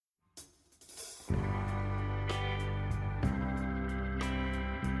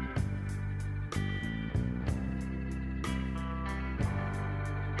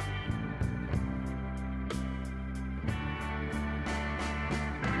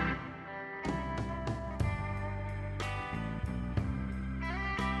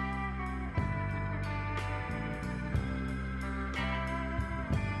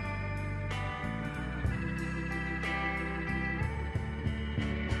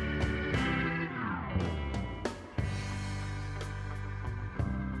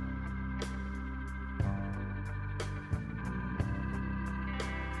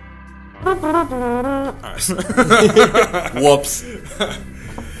Whoops.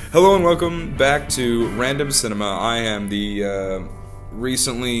 Hello and welcome back to Random Cinema. I am the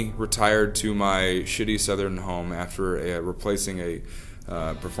recently retired to my shitty southern home after replacing a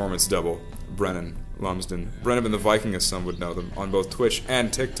performance double, Brennan Lumsden. Brennan the Viking, as some would know them, on both Twitch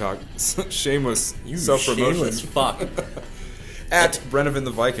and TikTok. Shameless self-promotion. Shameless fuck. At Brennan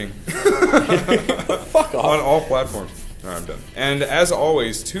the Viking. Fuck off. On all platforms. Alright, I'm done. And as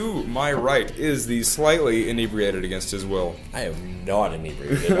always, to my right is the slightly inebriated against his will. I am not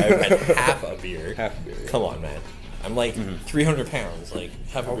inebriated. I've had half a beer. Half a beer. Come on, man. I'm like 300 pounds. Like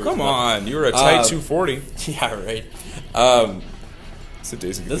half a beer. Oh, come on. You were a tight 240. Yeah, right. It's a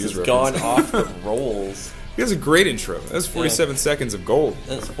Days and This Confused has reference. gone off the rolls. He has a great intro. That's 47 seconds of gold.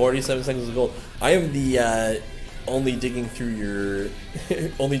 That's 47 seconds of gold. I am the only digging through your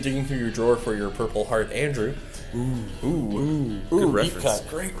drawer for your Purple Heart, Andrew. Ooh. Good Deep reference. cut.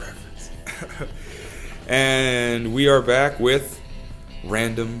 Great reference. And we are back with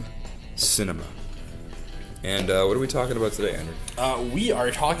Random Cinema. And what are we talking about today, Andrew? We are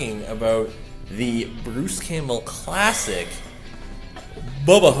talking about the Bruce Campbell classic,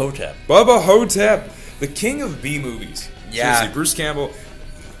 Bubba Ho-Tep. Bubba Ho-Tep, the king of B movies. Yeah. Seriously,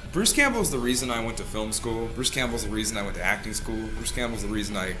 Bruce Campbell is the reason I went to film school. Bruce Campbell's the reason I went to acting school. Bruce Campbell's the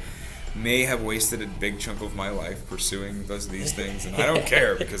reason I may have wasted a big chunk of my life pursuing these things, and I don't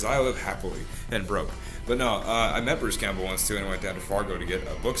care because I live happily and broke. But no, I met Bruce Campbell once too, and I went down to Fargo to get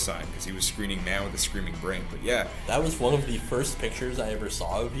a book signed because he was screening Man with a Screaming Brain. But yeah, That was one of the first pictures I ever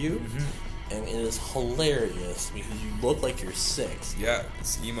saw of you, and it is hilarious because you look like you're 6. yeah,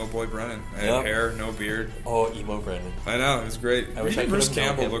 it's emo boy Brennan. I Yep. had hair, no beard. Oh, emo Brennan. I know, it was great. I wish I Bruce could've known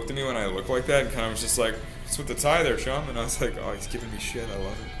Campbell him. looked at me when I looked like that and kind of was just like, "What's with the tie there, Sean?" And I was like, "Oh, he's giving me shit. I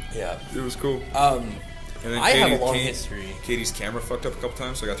love it. Yeah. It was cool." And then I have a long history. Katie's camera fucked up a couple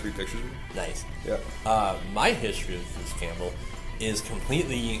times, so I got 3 pictures of her. Nice. Yeah. My history with Bruce Campbell is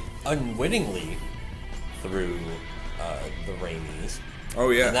completely unwittingly through the Raimies.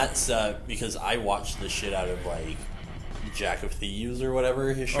 Oh yeah. And that's because I watched the shit out of, like, Jack of Thieves or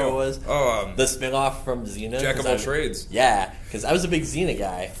whatever his show was. The spin-off from Xena. Jack of all trades. Yeah, because I was a big Xena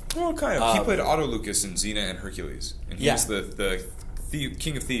guy. Well, kind of. He played Otto Lucas in Xena and Hercules, and he Yeah. was the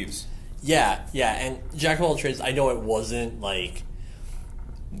king of thieves. Yeah, and Jack of all trades, I know it wasn't, like,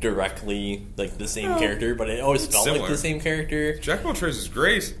 directly, like, the same character, but it always felt similar. like the same character. Jack of all trades is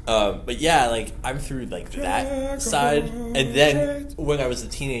great. But yeah, like, I'm through, like, that side. And then, when I was a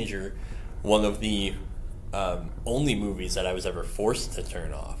teenager, one of the only movies that I was ever forced to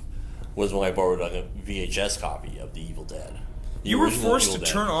turn off was when I borrowed a VHS copy of The Evil Dead. You were forced to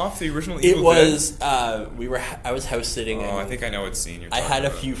turn off the original It Evil was, Dead? I was house sitting. Oh, and I think I know what scene you're I talking had a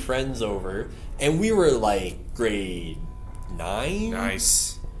about. few friends over, and we were, like, grade 9?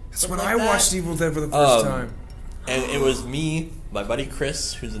 Nice. That's Something when like I that. watched Evil Dead for the first time. And it was me, my buddy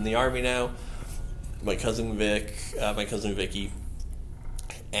Chris, who's in the army now, my cousin Vicky,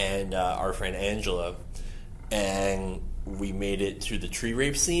 and our friend Angela, and we made it to the tree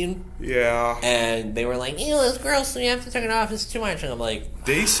rape scene. Yeah. And they were like, "Ew, it's gross, so you have to turn it off, it's too much." And I'm like,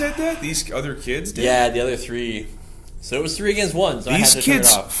 They said that? These other kids did? yeah, the other 3. So it was 3 against 1, so I had These to turn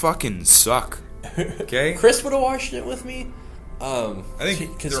kids it off. fucking suck. Okay? Chris would have watched it with me. I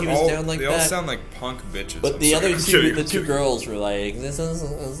think because he was down like they that. all sound like punk bitches. But I'm the sorry, other I'm two, kidding, the I'm two kidding. girls were like, "This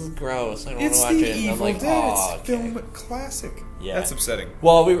is gross. I don't want It's to watch the it." And Evil I'm like, Dead. "Oh, It's okay." film classic. Yeah. That's upsetting.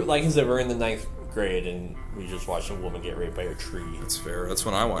 Well, we were, like I said, we're in the 9th grade, and we just watched a woman get raped by a tree. That's fair. That's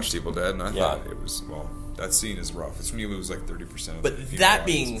when I watched Evil Dead, and I Yeah. thought it was, well, that scene is rough. It's when you lose like 30% of But the female that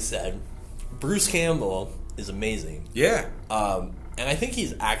audience. being said, Bruce Campbell is amazing. Yeah. And I think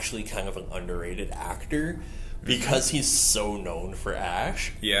he's actually kind of an underrated actor because he's so known for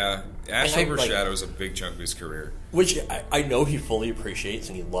Ash. Yeah. Ash And I, overshadows a big chunk of his career. Which I know he fully appreciates,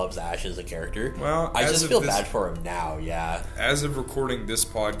 and he loves Ash as a character. Well, I as just of feel this- bad for him now, yeah. As of recording this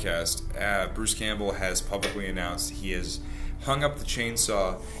podcast, Bruce Campbell has publicly announced he has hung up the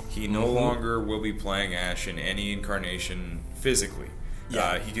chainsaw. He no longer will be playing Ash in any incarnation physically.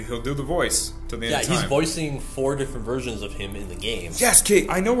 Yeah. He'll do the voice till the end of time. He's voicing 4 different versions of him in the game. Yes, Kate.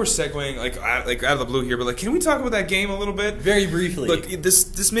 I know we're segueing like out of the blue here, but like, can we talk about that game a little bit? Very briefly. Look,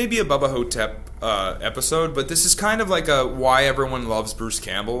 this may be a Bubba Ho-Tep episode, but this is kind of like a why everyone loves Bruce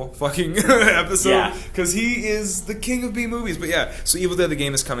Campbell fucking episode. Yeah. Because he is the king of B movies. But yeah, so Evil Dead the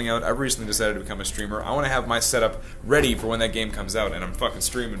game is coming out. I've recently decided to become a streamer. I want to have my setup ready for when that game comes out, and I'm fucking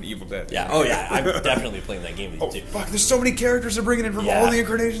streaming Evil Dead. Yeah, oh yeah, I'm definitely playing that game with you Oh too. fuck! There's so many characters they're bringing in from Yeah. all the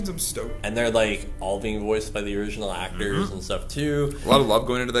incarnations. I'm stoked. And they're like all being voiced by the original actors and stuff too. A lot of love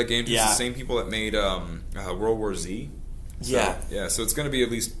going into that game. It's Yeah. the same people that made World War Z. Yeah. Yeah, so it's going to be at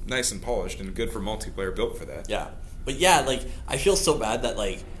least nice and polished and good for multiplayer, built for that. Yeah. But yeah, like, I feel so bad that,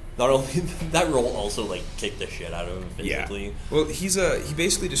 like, not only that role also, like, kicked the shit out of him physically. Yeah. Well, he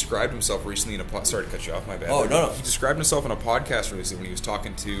basically described himself recently in a sorry to cut you off, my bad. Oh, no. He described himself in a podcast recently when he was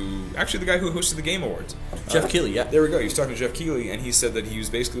talking to actually the guy who hosted the Game Awards. Jeff Keighley, yeah. There we go. He was talking to Jeff Keighley, and he said that he's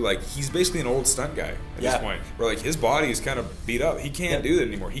basically an old stunt guy at this point. Where like his body is kind of beat up. He can't do that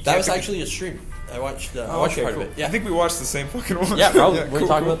anymore. That was actually a stream. I watched part cool. of it. Yeah. I think we watched the same fucking one. Yeah, probably. We're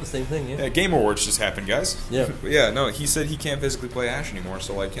talking about the same thing. Yeah. Game Awards just happened, guys. Yeah. But yeah. No, he said he can't physically play Ash anymore.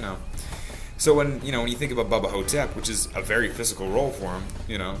 So like So when you think about Bubba Ho-Tep, which is a very physical role for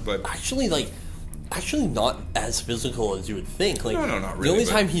him, but actually not as physical as you would think. Like, no, not really. The only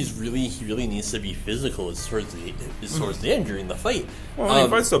time he really needs to be physical is towards the end during the fight. Well, he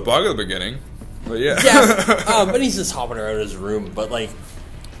fights the bug at the beginning, but yeah. Yeah, but he's just hopping around his room. But like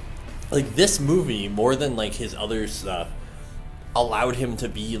this movie, more than like his other stuff, allowed him to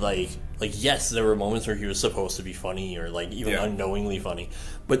be like yes, there were moments where he was supposed to be funny or like even unknowingly funny,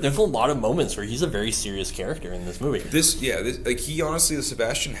 but there's a lot of moments where he's a very serious character in this movie. He honestly, the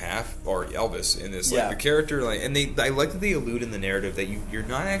Sebastian Haff or Elvis in this, the character, and I like that they allude in the narrative that you're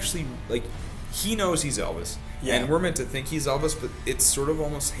not actually like he knows he's Elvis, and we're meant to think he's Elvis, but it's sort of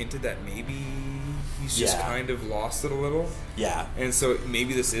almost hinted that maybe he's just kind of lost it a little. Yeah. And so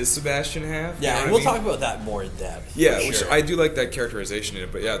maybe this is Sebastian Haff. Yeah, and we'll talk about that more in depth. Yeah, which I do like that characterization in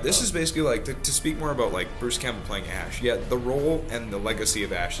it. But yeah, this is basically like, to speak more about like Bruce Campbell playing Ash. Yeah, the role and the legacy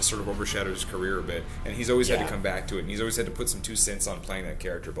of Ash has sort of overshadowed his career a bit. And he's always had to come back to it. And he's always had to put some 2 cents on playing that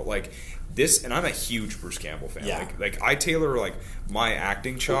character. But like this, and I'm a huge Bruce Campbell fan. Yeah. Like I tailor like my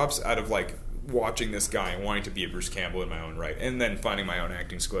acting chops out of like watching this guy and wanting to be a Bruce Campbell in my own right. And then finding my own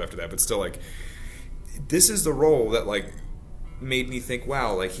acting school after that. But still like, this is the role that like made me think,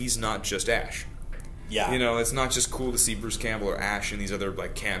 wow, like he's not just Ash. Yeah. It's not just cool to see Bruce Campbell or Ash in these other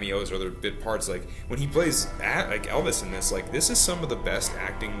like cameos or other bit parts. Like when he plays like Elvis in this, like this is some of the best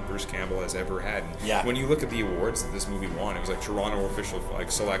acting Bruce Campbell has ever had. And when you look at the awards that this movie won, it was like Toronto official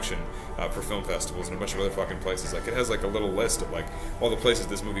like selection for film festivals and a bunch of other fucking places. Like it has like a little list of like all the places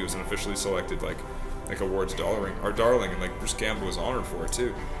this movie was officially selected like awards darling, and like Bruce Campbell was honored for it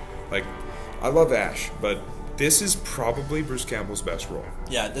too. Like I love Ash, but this is probably Bruce Campbell's best role.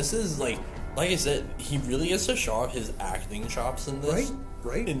 Yeah, this is like I said, he really gets to show off his acting chops in this,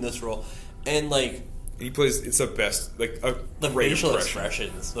 right, in this role, and like he plays. It's the best, like the facial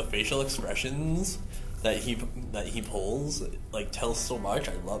expressions that he pulls like tells so much.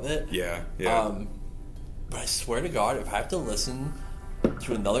 I love it. Yeah. But I swear to God, if I have to listen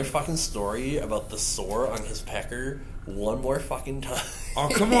to another fucking story about the sore on his pecker one more fucking time, oh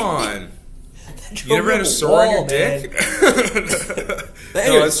come on. You never had a sore on your dick?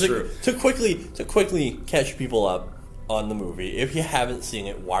 No, that's true. To quickly catch people up on the movie, if you haven't seen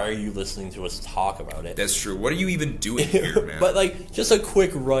it, why are you listening to us talk about it? That's true. What are you even doing here, man? But like, just a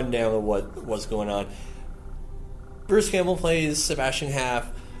quick rundown of what's going on. Bruce Campbell plays Sebastian Haff,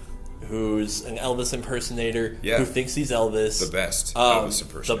 who's an Elvis impersonator who thinks he's Elvis. The best Elvis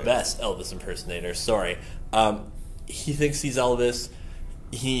impersonator. The best Elvis impersonator. Sorry. He thinks he's Elvis.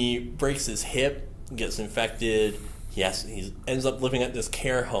 He breaks his hip, gets infected. He ends up living at this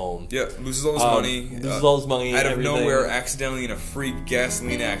care home. Yeah, loses all his money. Out of nowhere, accidentally in a freak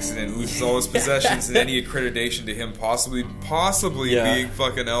gasoline accident, loses all his possessions and any accreditation to him possibly being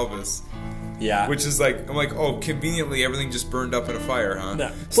fucking Elvis. Yeah. Which is like, I'm like, oh, conveniently everything just burned up in a fire, huh?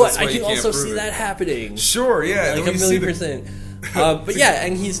 No. So but I can also see that happening. Sure, yeah. Like 1,000,000%. But yeah,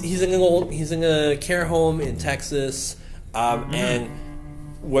 and he's in a care home in Texas, and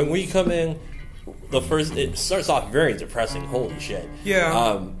when we come in, it starts off very depressing. Holy shit!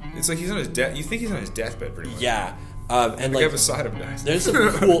 Yeah, it's like he's on his you think he's on his deathbed, pretty much. Yeah, and like beside him dies. There's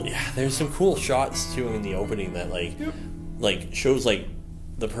some cool shots too in the opening that like shows like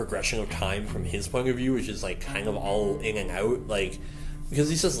the progression of time from his point of view, which is like kind of all in and out, like because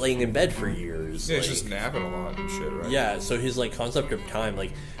he's just laying in bed for years. Yeah, he's just napping a lot and shit, right? Yeah, so his like concept of time,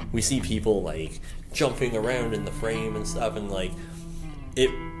 like we see people like jumping around in the frame and stuff, and like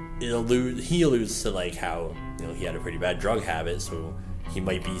he alludes to like how he had a pretty bad drug habit, so he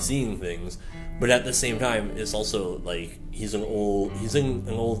might be seeing things, but at the same time it's also like he's in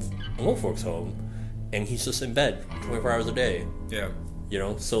an old folks home, and he's just in bed 24 hours a day. Yeah,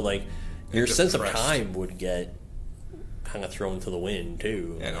 so like your sense of time would get kind of thrown to the wind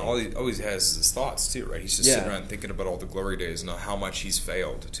too. And all he always has is his thoughts too, right? He's just sitting around thinking about all the glory days and how much he's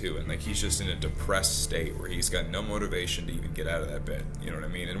failed too, and like he's just in a depressed state where he's got no motivation to even get out of that bed. You know what I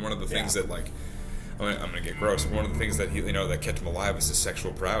mean? And one of the things that like I'm gonna get gross. One of the things that that kept him alive was his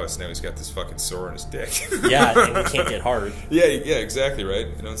sexual prowess. Now he's got this fucking sore on his dick. Yeah, and he can't get hard. Yeah, exactly, right.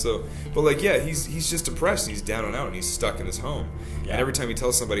 So, but like, yeah, he's just depressed. He's down and out, and he's stuck in his home. Yeah. And every time he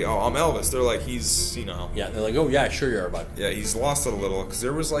tells somebody, "Oh, I'm Elvis," they're like, he's, Yeah, they're like, "Oh yeah, sure you are, bud." Yeah, he's lost it a little because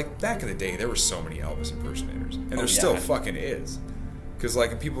there was like back in the day, there were so many Elvis impersonators, and there still fucking is. Because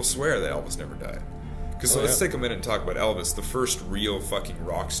and people swear that Elvis never died. Because let's take a minute and talk about Elvis, the first real fucking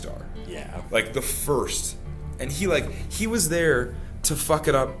rock star. Yeah. Like, the first. And he was there to fuck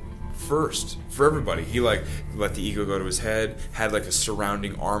it up first for everybody. He, let the ego go to his head, had, a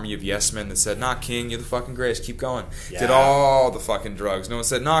surrounding army of yes men that said, "Nah, King, you're the fucking greatest, keep going." Yeah. Did all the fucking drugs. No one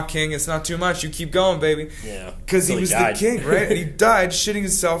said, "Nah, King, it's not too much, you keep going, baby." Yeah. Because he was the king, right? And he died shitting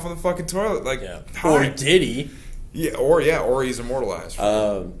himself on the fucking toilet. Or did he? Yeah, or he's immortalized.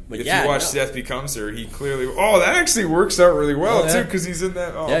 But if you watch Death Becomes Her, he clearly... Oh, that actually works out really well, too, because he's in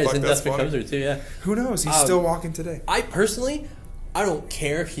that... Oh, yeah, he's in Death Becomes Her, too, yeah. Who knows? He's still walking today. I don't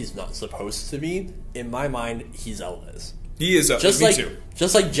care if he's not supposed to be. In my mind, he's Elvis. He is Elvis, me too.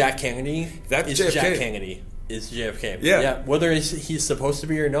 Just like Jack Kennedy is JFK. Jack Kennedy is JFK. Yeah. Whether he's supposed to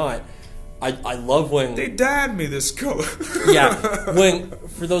be or not, I love when... They dyed me this color. Yeah.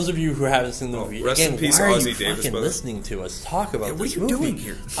 For those of you who haven't seen the movie, rest again, in peace, why are Ozzie you Davis, fucking listening to us talk about this movie? What are you doing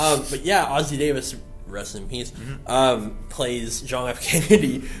here? But yeah, Ozzie Davis, rest in peace, plays John F.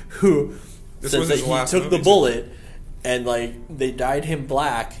 Kennedy, who says that he took the bullet and they dyed him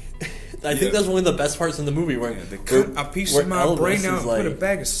black. I think that's one of the best parts in the movie where they cut a piece of my brain out and put a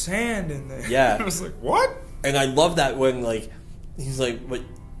bag of sand in there. Yeah. I was like, what? And I love that when he's like, "But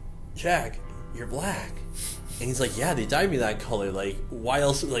Jack, you're black." And he's like, "Yeah, they dyed me that color. Why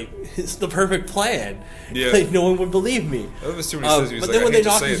else? It's the perfect plan. Yeah. No one would believe me." That's too many says. But then when they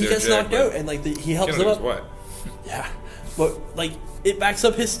knock him, he gets knocked out, and he helps him up. What? Yeah, but it backs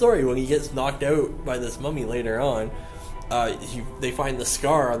up his story when he gets knocked out by this mummy later on. They find the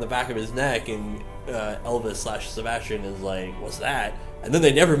scar on the back of his neck, and Elvis/Sebastian is like, "What's that?" And then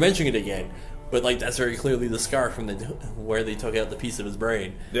they never mention it again. But that's very clearly the scar from where they took out the piece of his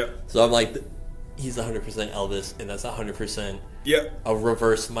brain. Yeah. So I'm like, he's 100% Elvis, and that's 100% a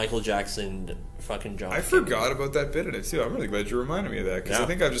reverse Michael Jackson fucking John. I forgot about that bit in it too. I'm really glad you reminded me of that because I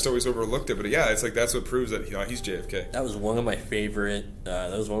think I've just always overlooked it. But yeah, it's that's what proves that he's JFK. That was one of my favorite.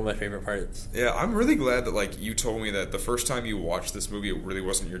 Parts. Yeah, I'm really glad that you told me that the first time you watched this movie, it really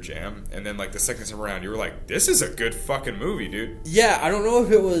wasn't your jam, and then the second time around, you were like, "This is a good fucking movie, dude." Yeah, I don't know if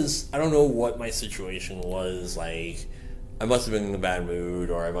it was. I don't know what my situation was like. I must have been in a bad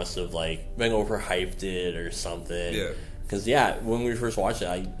mood, or I must have been overhyped it or something. Yeah. Because when we first watched it,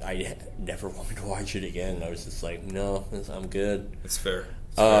 I never wanted to watch it again. I was just like, no, I'm good. It's fair.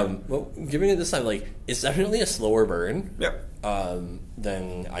 Well, giving it this time, it's definitely a slower burn. Yep.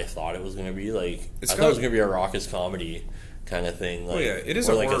 Than I thought it was going to be. I thought it was going to be a raucous comedy kind of thing. It is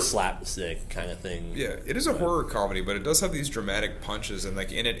a slapstick kind of thing. Yeah, it is a horror comedy, but it does have these dramatic punches, and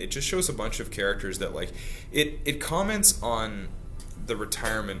in it just shows a bunch of characters that it comments on the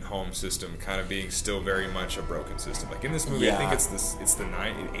retirement home system kind of being still very much a broken system. In this movie, I think it's the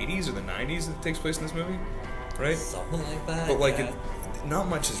 80s or the 90s that takes place in this movie, right? Something like that. But not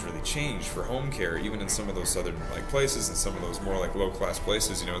much has really changed for home care, even in some of those southern places and some of those more low class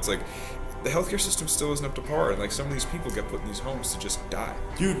places. It's the healthcare system still isn't up to par, and some of these people get put in these homes to just die.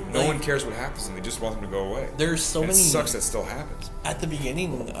 Dude, no one cares what happens, and they just want them to go away. There's so many. It sucks that still happens. At the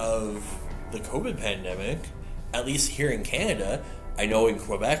beginning of the COVID pandemic, at least here in Canada, I know in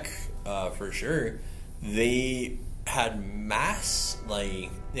Quebec for sure, they had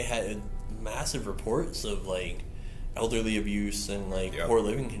massive reports of elderly abuse and poor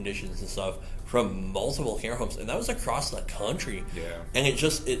living conditions and stuff from multiple care homes, and that was across the country. Yeah. And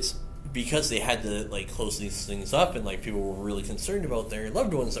it's because they had to close these things up, and people were really concerned about their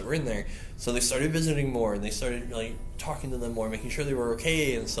loved ones that were in there, so they started visiting more, and they started talking to them more, making sure they were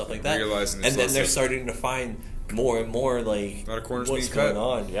okay and stuff like that. Realizing and then they're starting to find more and more what's going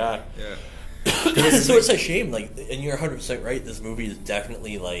on. Yeah. So it's a shame. And you're 100% right. This movie is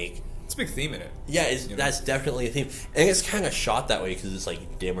definitely it's a big theme in it. Yeah, that's definitely a theme, and it's kind of shot that way because it's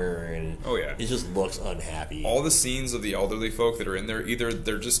dimmer and it just looks unhappy. All the scenes of the elderly folk that are in there, either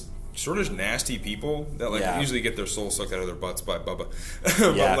they're just sort of nasty people that usually get their soul sucked out of their butts by Bubba,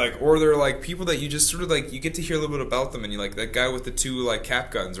 but or they're people that you just sort of you get to hear a little bit about them, and you that guy with the two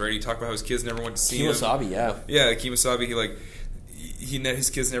cap guns, right? He talked about how his kids never went to see him. Kemosabe, his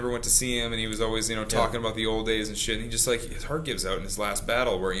kids never went to see him, and he was always talking about the old days and shit, and he just his heart gives out in his last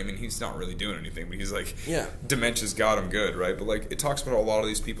battle where he's not really doing anything, but he's dementia's got him good, right? But it talks about a lot of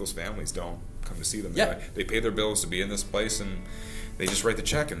these people's families don't come to see them. They pay their bills to be in this place, and they just write the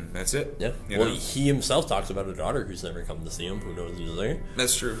check and that's it. Yeah. You Well, know? he himself talks about a daughter who's never come to see him. Who knows he's there?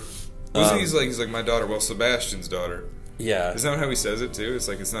 That's true. He's like my daughter. Well, Sebastian's daughter. Yeah. Isn't that how he says it too? It's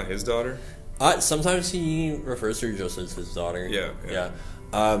like it's not his daughter. Sometimes he refers to her just as his daughter. Yeah.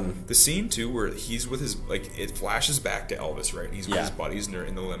 The scene too, where he's with his it flashes back to Elvis, right? He's with his buddies and they're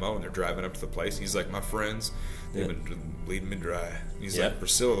in the limo and they're driving up to the place. He's like, my friends, they've been bleeding me dry. And he's like,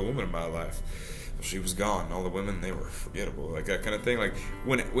 Priscilla, the woman in my life, she was gone. All the women, they were forgettable, like that kind of thing. Like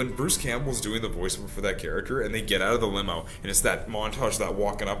when Bruce Campbell's doing the voiceover for that character and they get out of the limo and it's that montage, that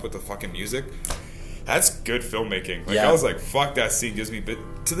walking up with the fucking music. That's good filmmaking. Like I was like, fuck, that scene gives me, but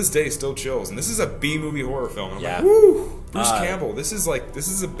to this day, still chills. And this is a B-movie horror film. And I'm like, woo, Bruce Campbell. This is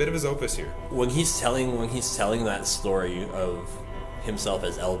a bit of his opus here. When he's telling that story of himself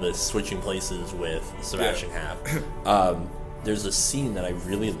as Elvis switching places with Sebastian Haff, there's a scene that I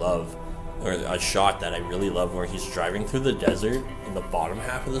really love, or a shot that I really love, where he's driving through the desert in the bottom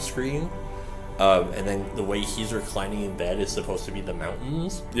half of the screen. And then the way he's reclining in bed is supposed to be the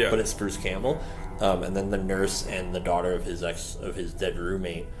mountains, but it's Bruce Campbell. And then the nurse and the daughter of his dead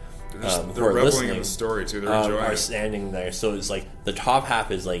roommate, they're reveling in the story too. They're enjoying are it. standing there. So it's like the top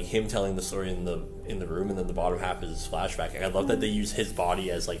half is like him telling the story in the room, and then the bottom half is his flashback. And I love that they use his body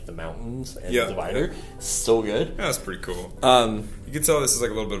as like the mountains and the divider. So good. Yeah, that's pretty cool. You can tell this is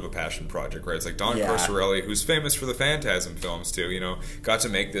like a little bit of a passion project, right? It's like Don Corsorelli, who's famous for the Phantasm films too, you know, got to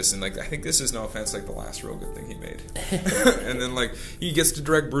make this, and like I think this is, no offense, like the last real good thing he made. And then like he gets to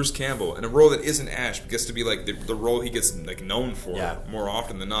direct Bruce Campbell in a role that isn't Ash, but gets to be like the role he gets like known for more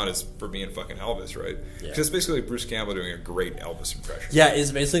often than not is for being fucking Elvis, right? Because it's basically Bruce Campbell doing a great Elvis impression. Yeah,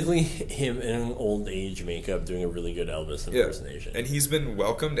 it's basically him in an old age makeup doing a really good Elvis impersonation. And he's been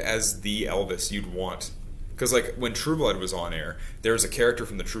welcomed as the Elvis you'd want. Because, like, when True Blood was on air, there was a character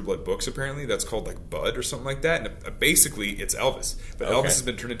from the True Blood books, apparently, that's called, like, Bud or something like that. And basically, it's Elvis. But Elvis has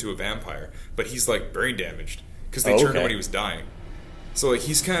been turned into a vampire. But he's, like, brain damaged. Because they turned him when he was dying. So, like,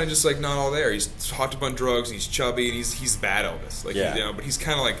 he's kind of just, like, not all there. He's hopped up on drugs, and he's chubby, and he's bad Elvis. Like, you know, but he's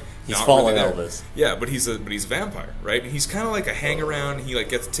kind of, like, he's not fallen really Elvis. Yeah, but he's a vampire, right? And he's kind of like a hang-around. He, like,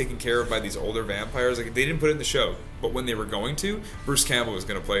 gets taken care of by these older vampires. Like, they didn't put it in the show. But when they were going to, Bruce Campbell was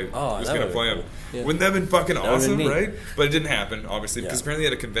going to play. Was going to play him. Cool. Yeah. Wouldn't that have been fucking awesome, right? But it didn't happen, obviously, because apparently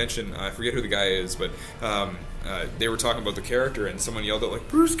at a convention, I forget who the guy is, but they were talking about the character, and someone yelled out like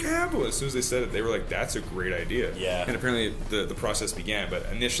Bruce Campbell. As soon as they said it, they were like, "That's a great idea." Yeah. And apparently the process began, but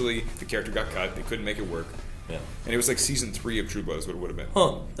initially the character got cut. They couldn't make it work. Yeah. And it was like season 3 of True Blood is what it would have been.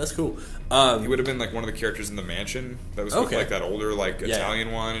 Huh. That's cool. He would have been like one of the characters in the mansion that was with like that older like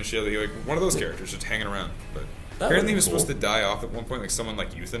Italian one and shit. Like one of those characters just hanging around, but. Apparently he was supposed to die off at one point, like someone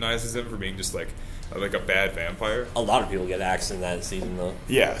like euthanizes him for being just like a bad vampire. A lot of people get axed in that season though.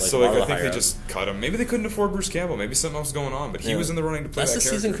 Yeah, like, so like I think they just cut him. Maybe they couldn't afford Bruce Campbell. Maybe something else was going on, but he was in the running to play that character. That's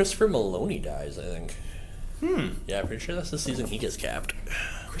the season Christopher Maloney dies, I think. Yeah, I'm pretty sure that's the season he gets capped.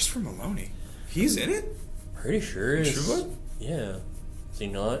 Christopher Maloney? He's in it? Pretty sure. True Blood? Yeah. Is he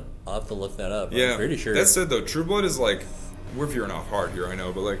not? I'll have to look that up. Yeah. I'm pretty sure. That said though, True Blood is like, we're veering off hard here, I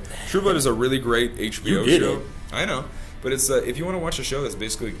know, but like True Blood is a really great HBO show. I know. But it's if you want to watch a show that's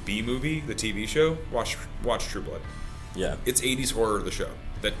basically B-movie, the TV show, watch True Blood. Yeah. It's 80s horror, the show.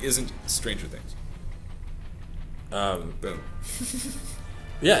 That isn't Stranger Things. Boom.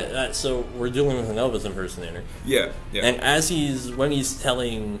 Yeah, so we're dealing with an Elvis impersonator. Yeah. And when he's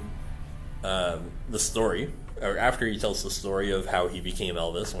telling the story, or after he tells the story of how he became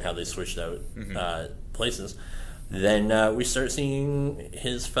Elvis and how they switched out places, then we start seeing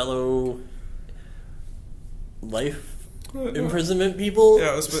his fellow imprisonment people.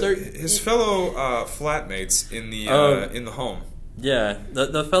 Yeah, his fellow flatmates in the home. Yeah,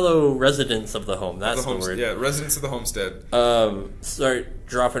 the fellow residents of the home. That's the word. Yeah, residents of the homestead. Start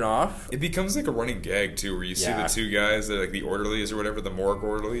dropping off. It becomes like a running gag too, where you see the two guys, that like the orderlies or whatever, the morgue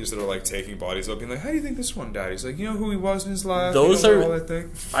orderlies that are like taking bodies up, being like, "How do you think this one died?" He's like, "You know who he was in his life." Those are all that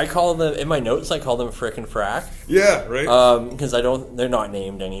thing. I call them in my notes. I call them Frick and Frack. Yeah, right. Because they're not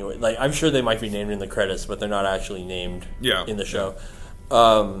named anyway. Like I'm sure they might be named in the credits, but they're not actually named. In the show.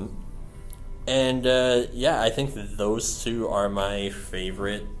 And I think that those two are my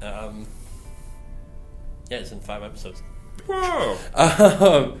favorite. It's in 5 episodes. Whoa!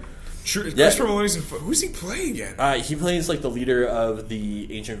 Christopher Maloney's in. Who's he play again? He plays like the leader of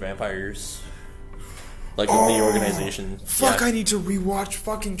the ancient vampires. Like in the organization. Fuck! I need to rewatch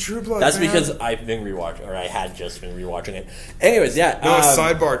fucking True Blood. That's because I've been rewatching, or I had just been rewatching it. Anyways, No,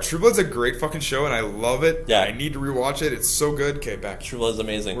 sidebar. True Blood's a great fucking show, and I love it. Yeah, I need to rewatch it. It's so good. Okay, back. True Blood's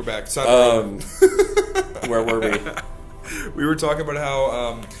amazing. We're back. Sidebar. Where were we? We were talking about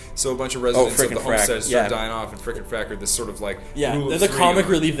how So a bunch of residents of the Frickin' Frack, homestead start dying off, and Frickin' Frack are this sort of like they're the comic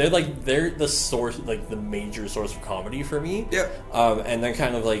relief. They're the source, like the major source of comedy for me. Yeah. And then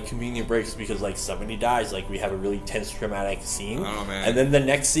kind of like convenient breaks because like somebody dies, like we have a really tense, dramatic scene. Oh man. And then the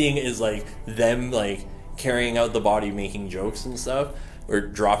next scene is like them like carrying out the body, making jokes and stuff. Or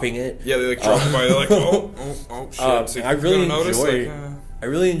dropping it. Yeah, they like drop it by. They're like, oh shit. So I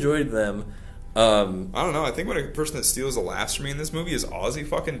really enjoyed them. I don't know. I think when a person that steals the laughs from me in this movie is Ozzy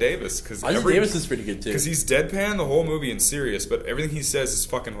fucking Davis. Because Davis is pretty good too. Because he's deadpan the whole movie and serious, but everything he says is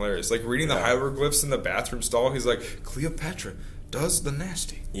fucking hilarious. Like reading the hieroglyphs in the bathroom stall, he's like, Cleopatra does the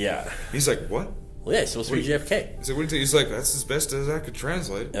nasty. Yeah. He's like, what? Well, yeah, it's supposed to be JFK. He's like, that's as best as I could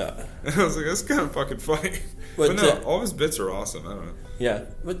translate. Yeah. And I was like, that's kind of fucking funny. But no, all his bits are awesome. I don't know. Yeah,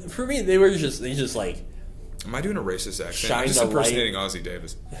 but for me, they just like. Am I doing a racist accent? I'm just impersonating Ozzy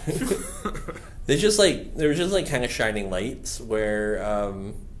Davis. They were just like kind of shining lights where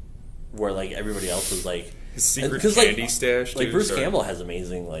like everybody else was like. His secret candy stash. Like Bruce Campbell has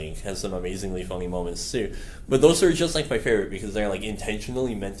some amazingly funny moments too. But those are just like my favorite because they're like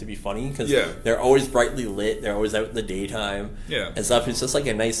intentionally meant to be funny because they're always brightly lit. They're always out in the daytime. Yeah, and stuff. It's just like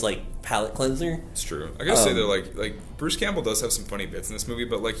a nice like palate cleanser. It's true. I gotta say that like Bruce Campbell does have some funny bits in this movie,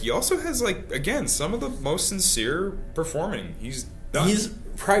 but like he also has like again some of the most sincere performing he's done. This is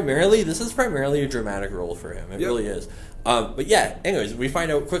primarily a dramatic role for him. It really is. But yeah. Anyways, we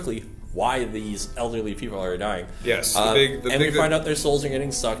find out quickly why these elderly people are dying. Yes, we find out their souls are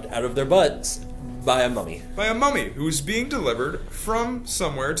getting sucked out of their butts by a mummy. By a mummy who's being delivered from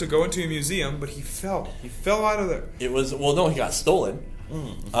somewhere to go into a museum, but he fell. He fell out of there. He got stolen.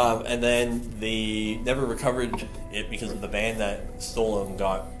 And then they never recovered it because of the van that stole him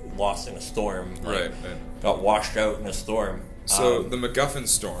got lost in a storm. Got washed out in a storm. So the MacGuffin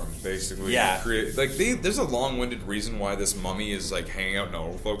storm, basically, there's a long-winded reason why this mummy is like hanging out in an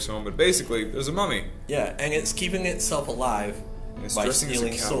old folks' home, but basically, there's a mummy. Yeah, and it's keeping itself alive by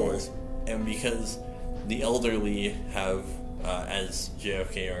stealing souls, and because the elderly have, as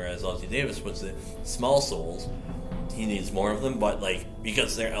JFK or as Ozzy Davis puts it, small souls. He needs more of them, but like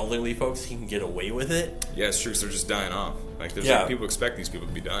because they're elderly folks, he can get away with it. Yeah, it's true. Because they're just dying off. Like there's like, people expect these people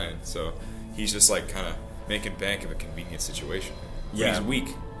to be dying, so he's just like kind of making bank of a convenient situation. But he's weak.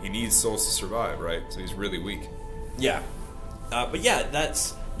 He needs souls to survive, right? So he's really weak. Yeah. But yeah,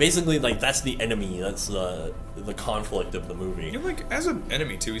 that's basically like that's the enemy. That's the conflict of the movie. You know, like as an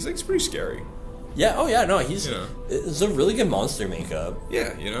enemy too, he's like it's pretty scary. Yeah. Oh yeah. No, he's it's a really good monster makeup.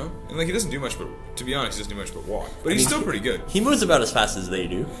 Yeah, you know, and like he doesn't do much, but to be honest, he doesn't do much but walk. But he's still pretty good. He moves about as fast as they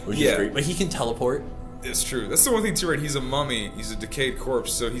do, which is great. But he can teleport. It's true. That's the one thing too, right? He's a mummy. He's a decayed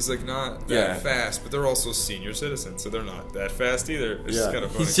corpse, so he's like not that fast. But they're also senior citizens, so they're not that fast either. It's just kind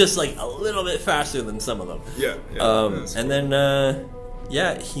of funny. He's just like a little bit faster than some of them. Yeah. And then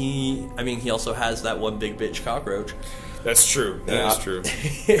he also has that one big bitch cockroach. That's true. That is true.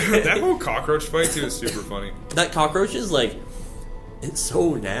 That whole cockroach fight too is super funny. That cockroach is like, it's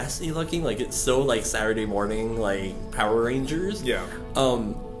so nasty looking. Like it's so like Saturday morning like Power Rangers. Yeah.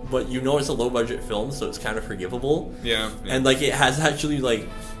 But you know it's a low budget film, so it's kind of forgivable. Yeah. And like it has actually like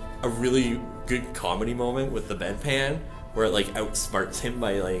a really good comedy moment with the bedpan where it like outsmarts him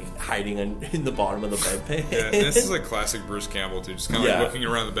by like hiding in the bottom of the bedpan. Yeah, and this is like classic Bruce Campbell too, just kind of like looking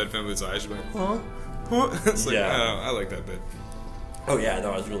around the bedpan with his eyes, like, huh? It's like, I like that bit. Oh yeah,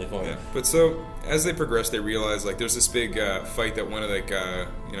 no, it was really cool. Yeah. But so as they progress, they realize like there's this big fight that one of like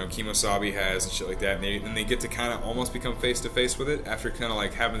Kemosabe has and shit like that, and they get to kind of almost become face to face with it after kind of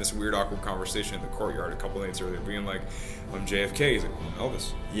like having this weird awkward conversation in the courtyard a couple nights earlier, being like, "I'm JFK." He's like,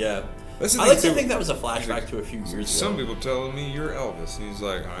 "Elvis." Yeah. I like to think that was a flashback to a few years ago. Some people telling me you're Elvis. And he's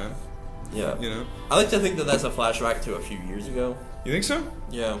like, I am. Yeah. You know? I like to think that that's a flashback to a few years ago. You think so?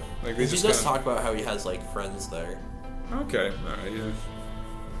 Yeah. Like he does talk about how he has like friends there. Okay. Alright, yeah.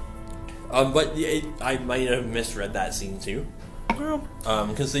 But I might have misread that scene too. Well,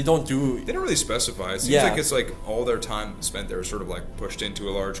 because they don't really specify. It seems like it's like all their time spent there is sort of like pushed into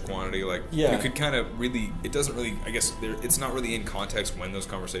a large quantity. Like you could kind of really, it doesn't really. I guess it's not really in context when those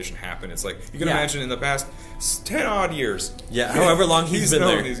conversations happen. It's like you can imagine in the past 10 odd years. Yeah, however long he's been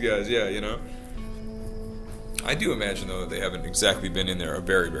known there. These guys, you know. I do imagine though that they haven't exactly been in there a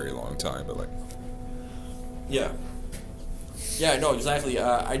very very long time, but like. Yeah. Yeah. No. Exactly.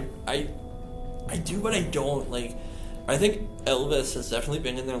 I do, but I don't like. I think Elvis has definitely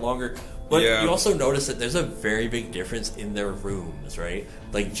been in there longer, but you also notice that there's a very big difference in their rooms, right?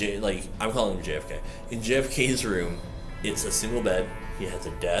 Like I'm calling him JFK. In JFK's room, it's a single bed. He has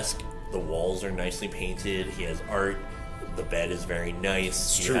a desk. The walls are nicely painted. He has art. the bed is very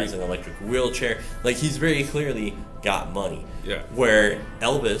nice. He true. has an electric wheelchair. Like, he's very clearly got money. Yeah. Where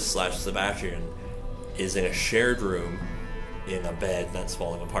Elvis / Sebastian is in a shared room in a bed that's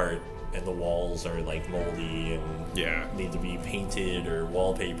falling apart, and the walls are like moldy and need to be painted or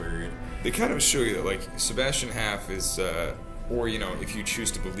wallpapered. They kind of show you that, like, Sebastian Haff is, or, you know, if you choose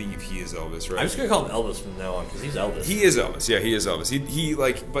to believe he is Elvis, right? I'm just gonna call him Elvis from now on because he's Elvis. He is Elvis. Yeah, he is Elvis. He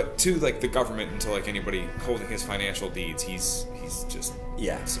like, but to like the government and to like anybody holding his financial deeds, he's just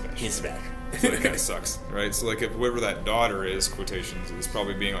Sebastian. He's Sebastian. So it kind of sucks, right? So like, if whoever that daughter is, quotations, is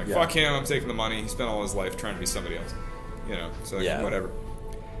probably being like, fuck him, I'm taking the money. He spent all his life trying to be somebody else, you know. So like, whatever.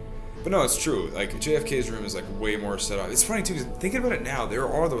 But no, it's true. Like, JFK's room is like way more set up. It's funny too, because thinking about it now, there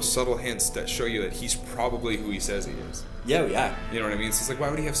are those subtle hints that show you that he's probably who he says he is. Yeah. You know what I mean? So it's like, why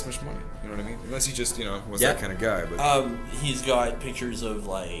would he have so much money? You know what I mean? Unless he just, you know, was that kind of guy. But he's got pictures of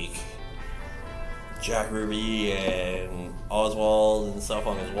like Jack Ruby and Oswald and stuff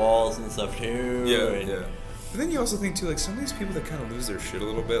on his walls and stuff too. Yeah. But then you also think too, like, some of these people that kind of lose their shit a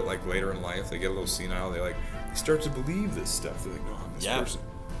little bit, like later in life, they get a little senile. They start to believe this stuff. They're like, no, I'm this person.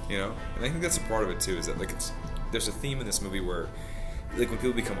 You know, and I think that's a part of it too. Is that like there's a theme in this movie where, like, when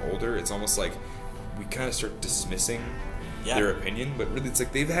people become older, it's almost like we kind of start dismissing their opinion, but really it's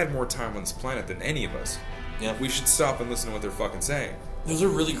like they've had more time on this planet than any of us. Yeah, we should stop and listen to what they're fucking saying. There's a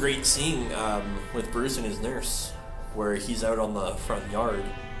really great scene with Bruce and his nurse where he's out on the front yard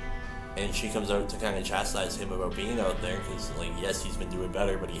and she comes out to kind of chastise him about being out there because, like, yes, he's been doing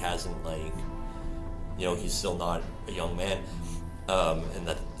better, but he hasn't, like, you know, he's still not a young man, and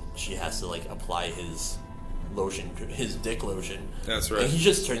that she has to, like, apply his lotion, his dick lotion. That's right. And he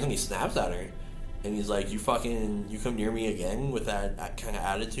just turns and he snaps at her. And he's like, you come near me again with that kind of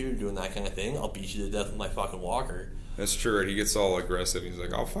attitude, doing that kind of thing, I'll beat you to death with my fucking walker. That's true. And he gets all aggressive. He's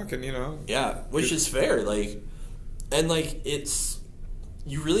like, I'll fucking, you know. Yeah, which is fair. Like, and, like, it's,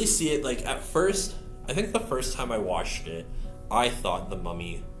 you really see it, like, at first, I think the first time I watched it, I thought the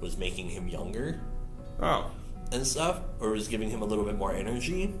Mummy was making him younger. Oh. And stuff, or was giving him a little bit more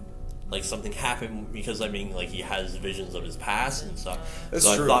energy. Like, something happened because, I mean, like, he has visions of his past and stuff. That's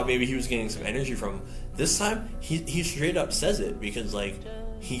so true. I thought maybe he was getting some energy from him. This time, he straight up says it because, like,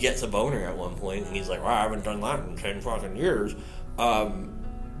 he gets a boner at one point and he's like, well, I haven't done that in 10 fucking years.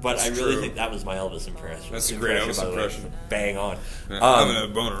 But That's I really true. think that was my Elvis impression. That's a great Elvis impression. Bang on. Yeah, I'm gonna have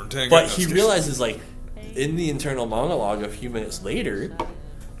a boner in 10 But he realizes, like, in the internal monologue a few minutes later,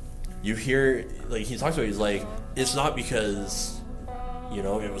 you hear, like, he talks about it, he's like, it's not because, you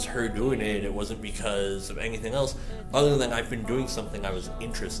know, it was her doing it, it wasn't because of anything else, other than I've been doing something I was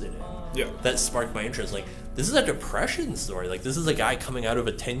interested in. Yeah. That sparked my interest. Like, this is a depression story. Like, this is a guy coming out of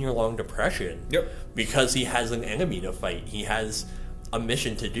a 10-year-long depression. Yep. Because he has an enemy to fight. He has a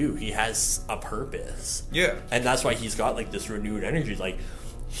mission to do. He has a purpose. Yeah. And that's why he's got, like, this renewed energy. Like,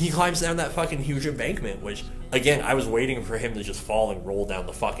 he climbs down that fucking huge embankment, which, again, I was waiting for him to just fall and roll down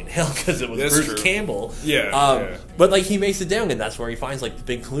the fucking hill because it was That's Bruce true. Campbell. Yeah, But, like, he makes it down, and that's where he finds, like, the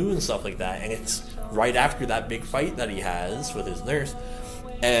big clue and stuff like that. And it's right after that big fight that he has with his nurse.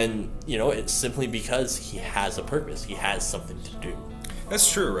 And, you know, it's simply because he has a purpose. He has something to do.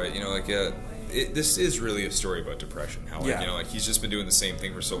 That's true, right? You know, like, this is really a story about depression. How, like, you know, like, he's just been doing the same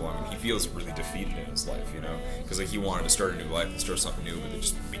thing for so long, and he feels really defeated in his life, you know? Because, like, he wanted to start a new life and start something new, but it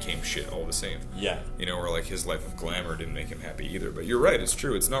just became shit all the same. Yeah. You know, or, like, his life of glamour didn't make him happy either. But you're right, it's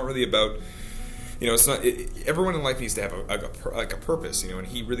true. It's not really about... You know, it's not. Everyone in life needs to have a purpose, you know, and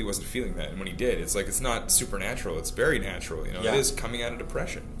he really wasn't feeling that. And when he did, it's like it's not supernatural; it's very natural. You know, It is coming out of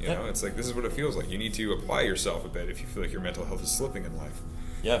depression. You know, it's like this is what it feels like. You need to apply yourself a bit if you feel like your mental health is slipping in life.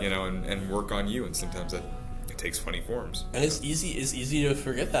 Yeah, you know, and work on you. And sometimes it takes funny forms. And it's easy to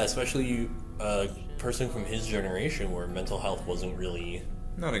forget that, especially a person from his generation where mental health wasn't really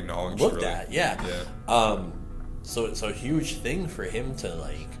not acknowledged, looked really. at. Yeah. So it's a huge thing for him to,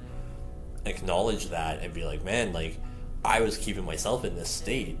 like, acknowledge that and be like, man, like, I was keeping myself in this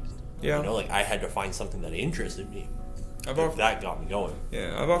state. Yeah. You know, like, I had to find something that interested me. That got me going.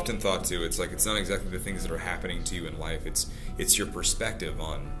 Yeah, I've often thought too, it's like it's not exactly the things that are happening to you in life, it's your perspective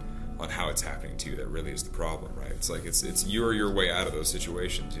on how it's happening to you that really is the problem, right? It's like it's you're your way out of those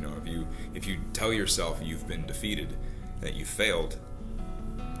situations, you know. If you tell yourself you've been defeated, that you failed,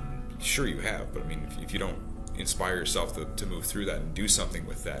 sure you have, but I mean, if you don't inspire yourself to move through that and do something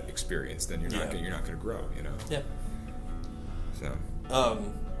with that experience, then you're not going to grow, you know. Yeah. So.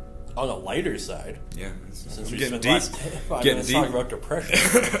 On a lighter side. Yeah. Since we spent the last 5 minutes talking about depression,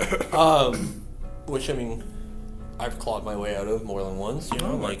 which, I mean, I've clawed my way out of more than once. You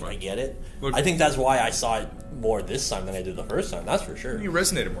know, like, I get it. Look, I think that's why I saw it more this time than I did the first time. That's for sure. You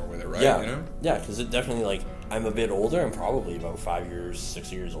resonated more with it, right? Yeah. You know? Yeah, because it definitely, like, I'm a bit older. I'm probably about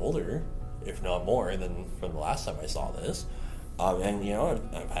 6 years older, if not more, than from the last time I saw this. And you know,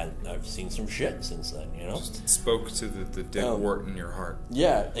 I've seen some shit since then. You know, just spoke to the dead wart in your heart.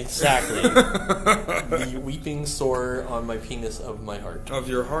 Yeah, exactly. The weeping sore on my penis of my heart. Of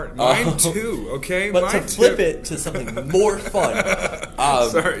your heart, mine too. Okay, but mine to flip it to something more fun,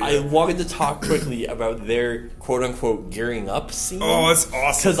 Sorry. I wanted to talk quickly about their quote unquote gearing up scene. Oh, that's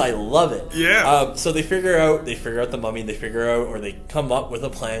awesome because I love it. Yeah. So they figure out the mummy. They figure out, or they come up with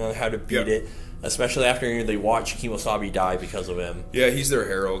a plan on how to beat it. Especially after they watch Kemosabe die because of him. Yeah, he's their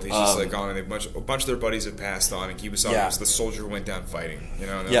herald. He's just like gone, and a bunch of their buddies have passed on, and Kemosabe was the soldier who went down fighting. You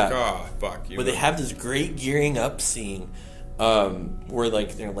know, and they're like, oh, fuck. But they have this great gearing up scene where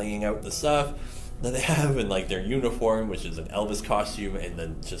like they're laying out the stuff that they have in like their uniform, which is an Elvis costume, and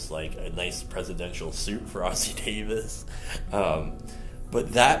then just like a nice presidential suit for Ossie Davis.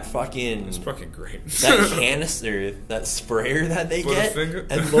 But that fucking... It's fucking great. That canister, that sprayer that they get,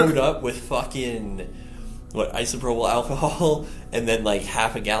 and load up with fucking... isopropyl alcohol, and then like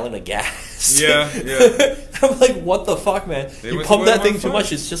half a gallon of gas. Yeah. I'm like, what the fuck, man? You pump that thing too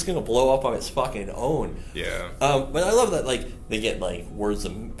much, it's just gonna blow up on its fucking own. Yeah. But I love that, like, they get like words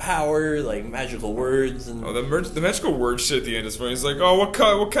of power, like magical words, and the magical word shit at the end is funny. He's like, oh, what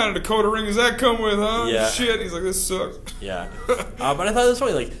kind of Dakota ring does that come with, huh? Yeah. Shit. He's like, this sucks. Yeah. But I thought it was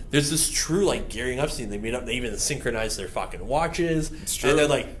funny. Like, there's this true like gearing up scene. They meet up. They even synchronize their fucking watches. It's true. And they're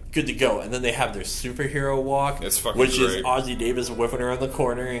like good to go. And then they have their superhero walk, it's fucking which great. is Ossie Davis whipping around the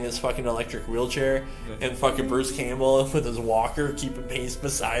corner in his fucking electric wheelchair, and fucking Bruce Campbell with his walker keeping pace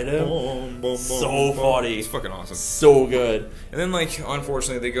beside him. Boom, boom, So funny. It's fucking awesome. So good. And then, like,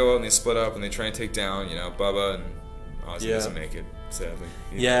 unfortunately, they go out and they split up and they try and take down, you know, Bubba, and Ozzy doesn't make it, sadly.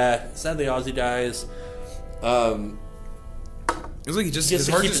 Sadly Ozzy dies. It was like he just keeps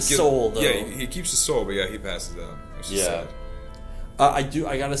his soul, though. Yeah, he keeps his soul, but he passes out. It's just sad. I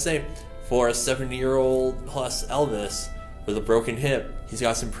gotta say, for a 70-year-old plus Elvis with a broken hip, he's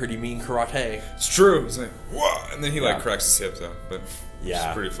got some pretty mean karate. It's true. It's like, whoa! And then he, like, cracks his hip, though. But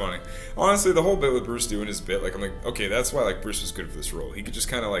it's pretty funny. Honestly, the whole bit with Bruce doing his bit, like, I'm like, okay, that's why, like, Bruce was good for this role. He could just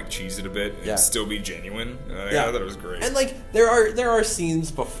kind of, like, cheese it a bit and still be genuine. I thought it was great. And, like, there are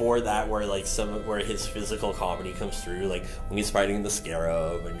scenes before that where, like, where his physical comedy comes through, like, when he's fighting the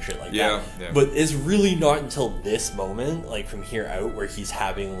Scarab and shit like that. Yeah. But it's really not until this moment, like, from here out, where he's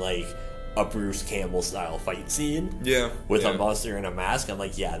having, like, a Bruce Campbell style fight scene. With a monster and a mask. I'm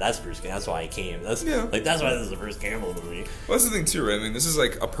like, that's Bruce Campbell. That's why I came. That's why this is a Bruce Campbell movie. Well, that's the thing too, right? I mean, this is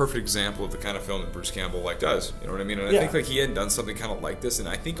like a perfect example of the kind of film that Bruce Campbell like does. You know what I mean? And I think like he hadn't done something kind of like this, and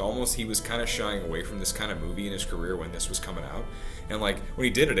I think almost he was kind of shying away from this kind of movie in his career when this was coming out. And like when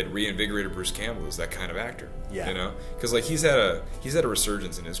he did it, it reinvigorated Bruce Campbell as that kind of actor. You know, because like he's had a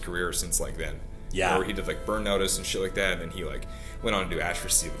resurgence in his career since like then. Where he did like Burn Notice and shit like that, and then he like went on to do Ash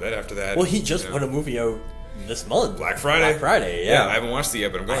vs. Evil Dead after that. Well, he just put a movie out this month. Black Friday, yeah. I haven't watched it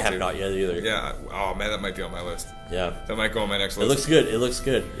yet, but I'm going to. I have not yet either. Yeah. Oh man, that might be on my list. Yeah. That might go on my next list. It looks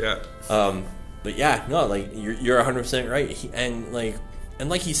good. Yeah. But yeah, no, like you're 100% right. And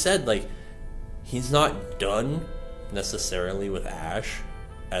like he said, like he's not done necessarily with Ash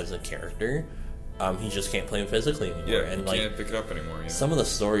as a character. He just can't play him physically anymore. Yeah, and he can't pick it up anymore. Some of the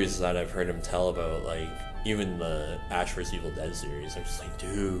stories that I've heard him tell about, like, even the Ash vs. Evil Dead series, I'm just like,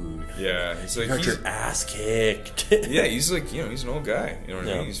 dude. Yeah, he's like, you got your ass kicked. Yeah, he's like, you know, he's an old guy. You know what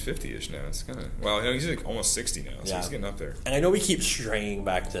I mean? He's 50-ish now. It's kind of, well, you know, he's like almost 60 now, so he's getting up there. And I know we keep straying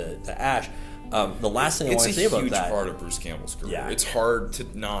back to Ash. The last thing I want to say about that... It's a huge part of Bruce Campbell's career. Yeah. It's hard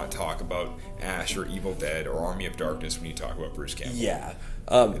to not talk about Ash or Evil Dead or Army of Darkness when you talk about Bruce Campbell. Yeah.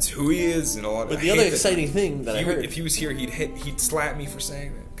 It's who he is and a lot of... But the other exciting thing that I heard... If he was here, he'd slap me for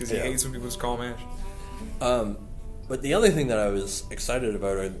saying that, because he hates when people just call him Ash. But the other thing that I was excited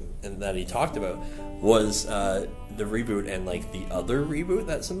about and that he talked about was the reboot and like the other reboot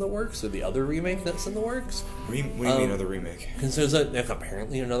that's in the works, or the other remake that's in the works. What do you mean other remake? Because there's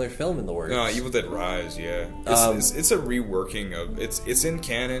apparently another film in the works. No, Evil Dead Rise, yeah. It's a reworking of... It's in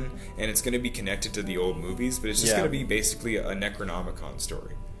canon, and it's going to be connected to the old movies, but it's just going to be basically a Necronomicon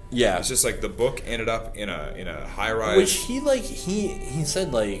story. Yeah. It's just like the book ended up in a high-rise... Which he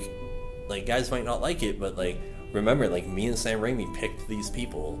said, like guys might not like it, but, like, remember, like, me and Sam Raimi picked these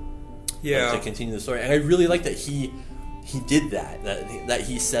people to continue the story. And I really like that he did that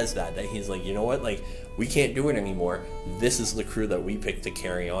he says that he's like, you know what, like, we can't do it anymore. This is the crew that we picked to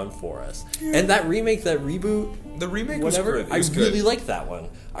carry on for us. Yeah. And that remake, that reboot, the remake whatever, was good. I really liked that one.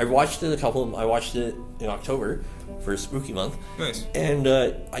 I watched it in October for Spooky Month. Nice. And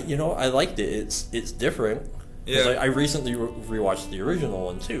I liked it. It's different. Yeah. Like, I recently rewatched the original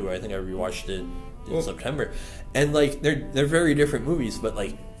one too. I think I rewatched it in September, and like they're very different movies, but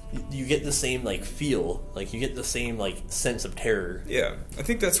like you get the same like feel, like you get the same like sense of terror. Yeah, I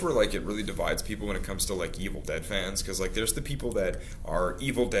think that's where like it really divides people when it comes to like Evil Dead fans, because like there's the people that are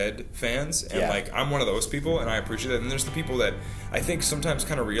Evil Dead fans, and like I'm one of those people, and I appreciate that. And there's the people that I think sometimes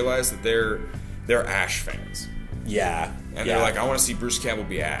kind of realize that they're Ash fans. Yeah, and they're like, I want to see Bruce Campbell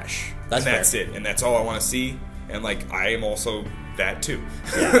be Ash. That's it, and that's all I want to see. And like I am also that too.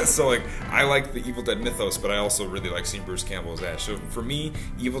 Yeah. So like I like the Evil Dead mythos, but I also really like seeing Bruce Campbell as Ash. So for me,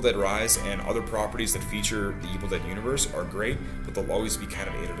 Evil Dead Rise and other properties that feature the Evil Dead universe are great, but they'll always be kind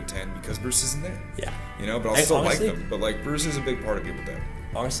of 8 out of 10 because Bruce isn't there. Yeah. You know, but I'll still honestly, like them. But like Bruce is a big part of Evil Dead.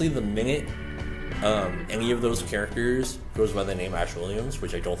 Honestly, the minute any of those characters goes by the name Ash Williams,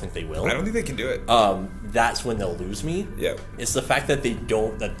 which I don't think they will. I don't think they can do it. That's when they'll lose me. Yeah. It's the fact that they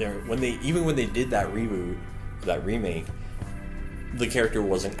don't, that they're, when they did that reboot, that remake, the character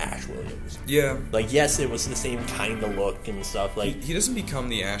wasn't Ash Williams. Yeah. Like, yes, it was the same kind of look and stuff. Like he doesn't become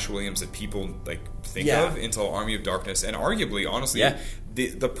the Ash Williams that people like think of until Army of Darkness, and arguably, honestly,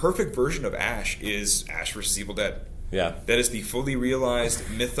 the perfect version of Ash is Ash versus Evil Dead. Yeah. That is the fully realized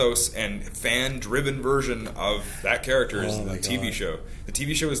mythos and fan-driven version of that character is the TV show. The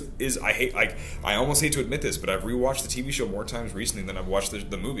TV show is I almost hate to admit this, but I've rewatched the TV show more times recently than I've watched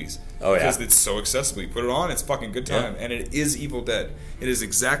the movies. Oh, yeah. Because it's so accessible. You put it on, it's fucking good time. Yeah. And it is Evil Dead. It is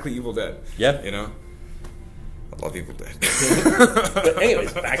exactly Evil Dead. Yeah. You know? I love Evil Dead. But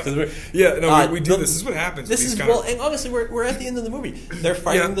anyways, back to the movie. Yeah, no, we do this. This is what happens. And honestly, we're at the end of the movie. They're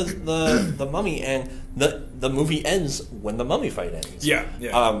fighting the mummy, and the movie ends when the mummy fight ends. Yeah.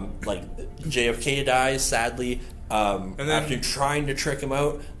 Like JFK dies sadly. And then, after trying to trick him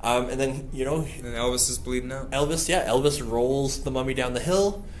out, and then and Elvis is bleeding out. Elvis rolls the mummy down the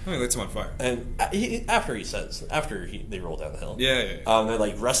hill. He lights him on fire. And they roll down the hill. Yeah. They're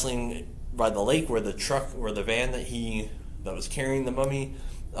like wrestling by the lake where the van that was carrying the mummy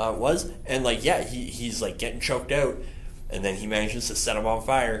was, and like he's like getting choked out, and then he manages to set him on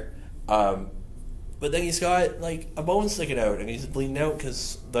fire, but then he's got like a bone sticking out and he's bleeding out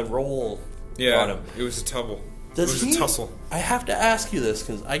because the roll on him. It was a tumble. It was a tussle. I have to ask you this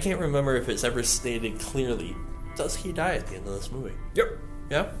because I can't remember if it's ever stated clearly. Does he die at the end of this movie? Yep.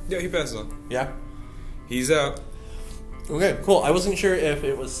 Yeah? Yeah, he passes on. Yeah? He's out. Okay, cool. I wasn't sure if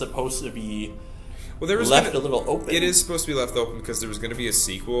it was supposed to be left a little open. It is supposed to be left open because there was going to be a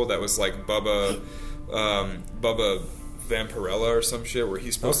sequel that was like Bubba Vampirella or some shit, where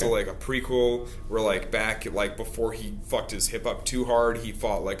he's supposed to like a prequel where like back like before he fucked his hip up too hard, he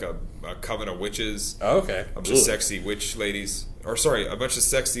fought like a coven of witches. Oh, okay. A bunch of sexy witch ladies, or sorry, a bunch of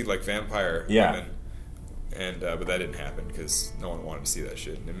sexy like vampire women. And but that didn't happen because no one wanted to see that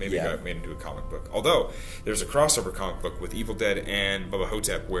shit, and maybe it got made into a comic book. Although there's a crossover comic book with Evil Dead and Bubba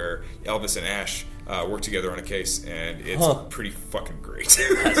Ho-Tep where Elvis and Ash work together on a case, and it's pretty fucking great.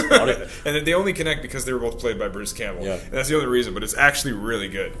 That's about it. And they only connect because they were both played by Bruce Campbell. Yeah. And that's the only reason, but it's actually really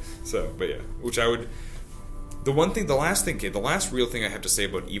good. So, but yeah, which I would. The last real thing I have to say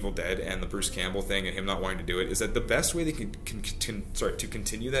about Evil Dead and the Bruce Campbell thing and him not wanting to do it is that the best way they can to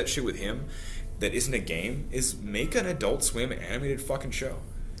continue that shit with him that isn't a game is make an Adult Swim animated fucking show.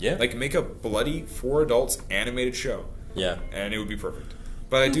 Yeah. Like make a bloody for adults animated show. Yeah. And it would be perfect.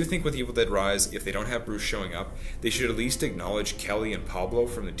 But I do think with Evil Dead Rise, if they don't have Bruce showing up, they should at least acknowledge Kelly and Pablo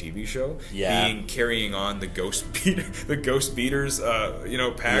from the TV show carrying on the Ghost Beaters, pact.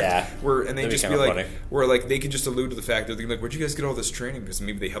 Yeah. And they just be like, funny. Where like they could just allude to the fact they're like, where'd you guys get all this training? Because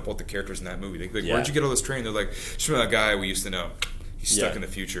maybe they help out the characters in that movie. They'd be like, where'd you get all this training? They're like, just from that guy we used to know. He's stuck in the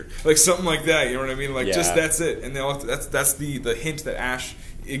future, like something like that. You know what I mean? Like just that's it. And that's the hint that Ash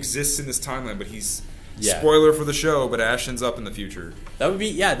exists in this timeline, but he's. Yeah. Spoiler for the show, but Ash ends up in the future. That'd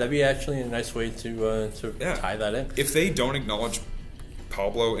be actually a nice way to tie that in. If they don't acknowledge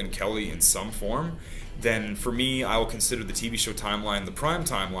Pablo and Kelly in some form, then for me, I will consider the TV show timeline the prime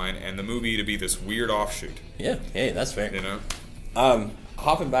timeline, and the movie to be this weird offshoot. Yeah, hey, that's fair. You know.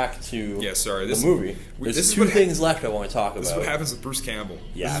 Hopping back to the movie, there's two things left I want to talk about. This is what happens with Bruce Campbell.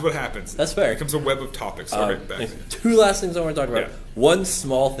 Yeah. This is what happens. That's fair. It becomes a web of topics. All right, back. Two last things I want to talk about. Yeah. One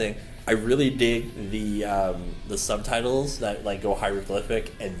small thing. I really dig the subtitles that like go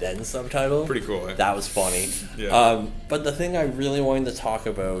hieroglyphic and then subtitle. Pretty cool. Eh? That was funny. Yeah. But the thing I really wanted to talk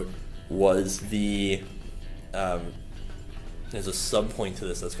about was the there's a sub point to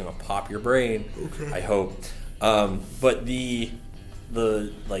this that's going to pop your brain. Okay. I hope. But the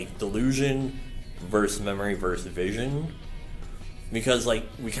like delusion versus memory versus vision, because like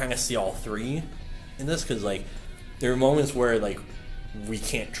we kind of see all three in this, because like there are moments where like we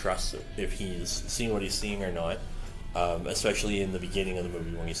can't trust if he's seeing what he's seeing or not. Especially in the beginning of the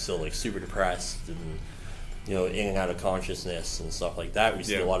movie when he's still like super depressed and in and out of consciousness and stuff like that. We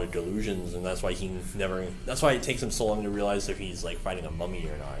see a lot of delusions, and that's why that's why it takes him so long to realize if he's like fighting a mummy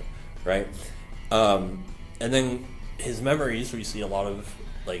or not, right? And then his memories, we see a lot of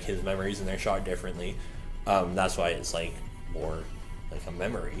like his memories, and they're shot differently. That's why it's like more like a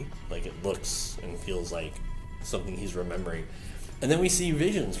memory, like it looks and feels like something he's remembering. And then we see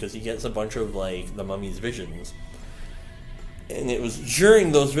visions because he gets a bunch of like the mummy's visions. And it was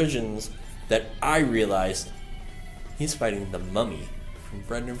during those visions that I realized he's fighting the mummy from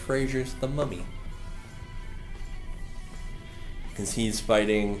Brendan Fraser's The Mummy. Because he's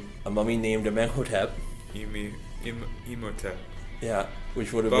fighting a mummy named Ho-Tep. Imhotep. Yeah,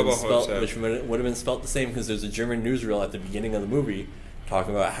 which would have been spelled the same because there's a German newsreel at the beginning of the movie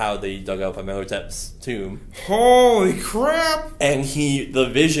talking about how they dug up Amenhotep's tomb. Holy crap! And the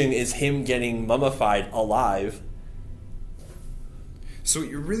vision is him getting mummified alive. So what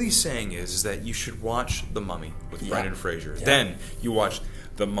you're really saying is that you should watch The Mummy with Brendan Fraser. Yeah. Then you watch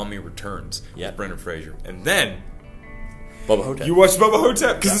The Mummy Returns with Brendan Fraser. And then Bubba Ho-Tep. You watch Bubba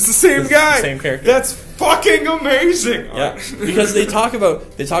Ho-Tep because it's the same guy. The same character. That's fucking amazing. Yeah, because they talk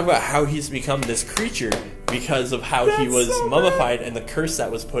about how he's become this creature because of how he was so mummified and the curse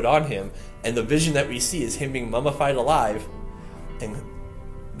that was put on him, and the vision that we see is him being mummified alive, and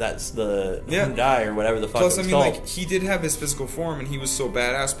that's the Hyundai or whatever the fuck Plus, it's I mean, called. like, he did have his physical form, and he was so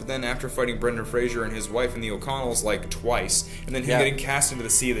badass, but then after fighting Brendan Fraser and his wife and the O'Connells, like, twice, and then him getting cast into the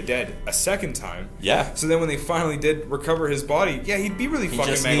Sea of the Dead a second time. Yeah. So then when they finally did recover his body, he'd be really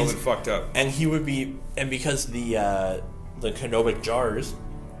fucking mangled and fucked up. And he would be... And because the canobic jars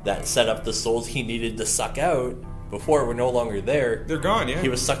that set up the souls he needed to suck out before were no longer there. They're gone, yeah. He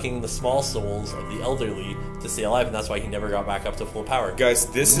was sucking the small souls of the elderly to stay alive, and that's why he never got back up to full power. Guys,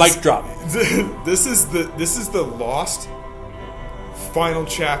 this Mic drop. This is the lost final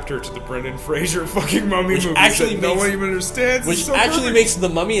chapter to the Brendan Fraser fucking Mummy movie that no one even understands. Which so actually makes The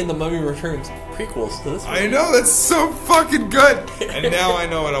Mummy and The Mummy Returns prequels to this movie. I know, that's so fucking good. And now I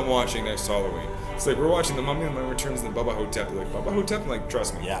know what I'm watching next Halloween. It's like, we're watching The Mummy and The Mummy Returns and then Bubba Ho-Tep. They're like, Bubba Ho-Tep? I'm like,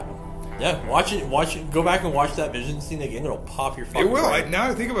 trust me. Yeah. Yeah, watch it. Go back and watch that vision scene again. It'll pop your fucking It will. brain. Now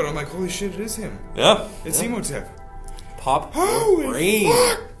I think about it, I'm like, holy shit, it is him. Yeah. It's Imhotep. Pop Holy your brain.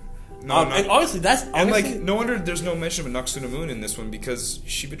 Fuck! No, and honestly, no wonder there's no mention of Noxuna Moon in this one because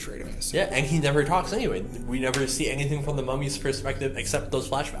she betrayed him. Yeah, and he never talks anyway. We never see anything from the mummy's perspective except those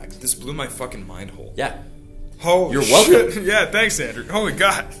flashbacks. This blew my fucking mind hole. Yeah. Holy You're welcome. Shit. Yeah, thanks, Andrew. Holy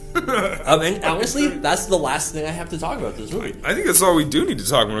God. And honestly, that's the last thing I have to talk about this movie. I think that's all we do need to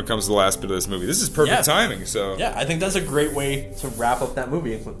talk when it comes to the last bit of this movie. This is perfect timing. So yeah, I think that's a great way to wrap up that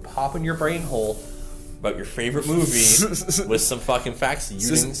movie and pop in your brain hole about your favorite movie with some fucking facts that you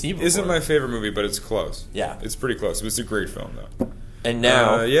didn't see before. Isn't my favorite movie, but it's close. Yeah. It's pretty close. It was a great film, though. And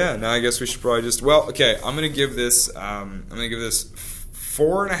now... now I guess we should probably just... Well, okay, I'm going to give this...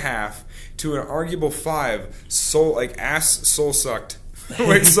 4.5 to an arguable 5 soul-sucked.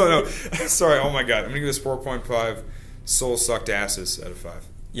 Wait, no. Sorry, oh my God. I'm going to give this 4.5 soul-sucked asses out of 5.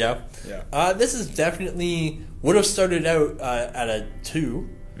 Yeah. Yeah. This is definitely... Would have started out at a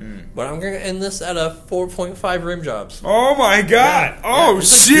 2... But I'm going to end this at a 4.5 rim jobs. Oh my God! Yeah. Oh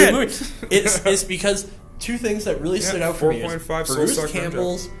shit! It's because two things that really stood out for me is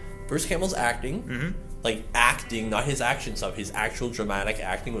 4.5 Bruce Campbell's acting, like acting, not his action stuff. His actual dramatic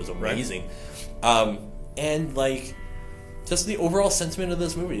acting was amazing, and like just the overall sentiment of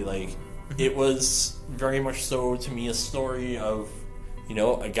this movie. Like it was very much so to me a story of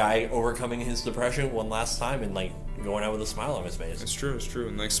a guy overcoming his depression one last time and like going out with a smile on his face. It's true.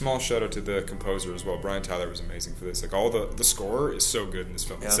 And like small shout out to the composer as well. Brian Tyler was amazing for this. Like all the score is so good in this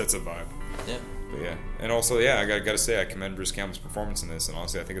film. It sets a vibe. Yeah. But yeah. And also I gotta say I commend Bruce Campbell's performance in this. And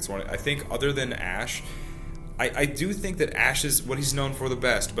honestly I think it's I think other than Ash, I do think that Ash is what he's known for the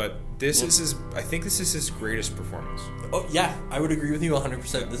best. But this is his greatest performance. Oh yeah, I would agree with you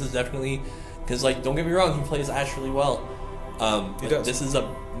 100%. This is definitely because like don't get me wrong, he plays Ash really well. He does. This is a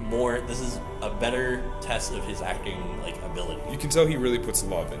better test of his acting ability. You can tell he really puts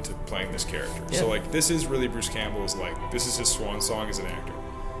love into playing this character. Yeah. So like this is really Bruce Campbell's this is his swan song as an actor.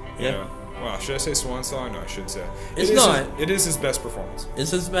 Yeah. Wow, should I say swan song? No, I shouldn't say. It is his best performance. It's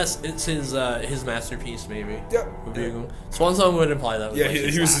his best. It's his masterpiece maybe. Yeah. Would be a good one. Swan Song would imply that. Yeah,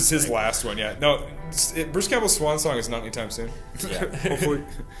 he was his last one. Yeah. No, Bruce Campbell's swan song is not anytime soon. Yeah. Hopefully.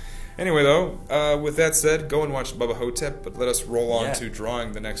 Anyway, though, with that said, go and watch Bubba Ho-Tep, but let us roll on to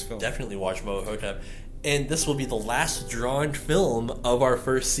drawing the next film. Definitely watch Bubba Ho-Tep. and this will be the last drawn film of our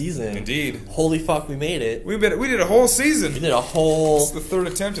first season. Indeed. Holy fuck, we made it. We did a whole season. We did a whole... This is the third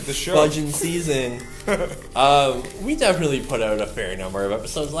attempt at the show. Fudging season. We definitely put out a fair number of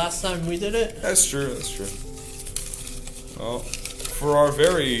episodes last time we did it. That's true. Well, for our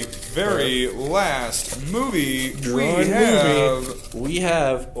very, very last movie, we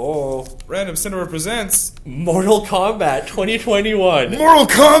have Random Cinema presents Mortal Kombat 2021. Mortal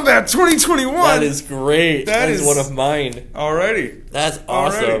Kombat 2021. That is great. That is one of mine. Alrighty. That's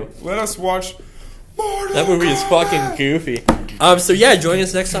awesome. Alrighty. Let us watch Mortal That movie is Kombat. fucking goofy. So yeah, join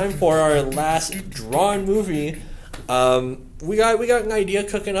us next time for our last drawn movie. We got an idea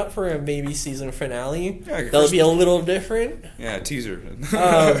cooking up for a maybe season finale. Yeah, that'll be a little different. Yeah, teaser.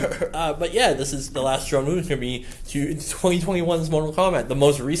 But yeah, this is the last drawn movie. It's gonna be 2021's Mortal Kombat, the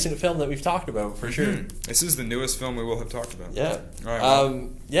most recent film that we've talked about for sure. This is the newest film we will have talked about. Yeah. All right.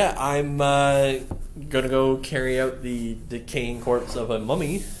 Yeah, I'm gonna go carry out the decaying corpse of a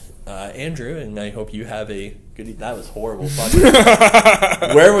mummy, Andrew, and I hope you have a good. That was horrible.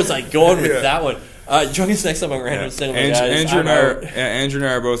 Where was I going with that one? Join us next time on Random Cinema, guys. Andrew and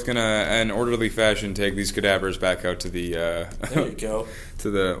I are both gonna, in orderly fashion, take these cadavers back out to the. There you go. To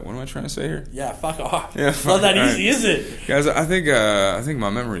the. What am I trying to say here? Yeah, fuck off. Yeah, it's not that easy, is it? Guys, I think my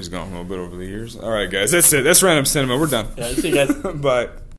memory's gone a little bit over the years. All right, guys, that's it. That's Random Cinema. We're done. Yeah, see you guys. Bye.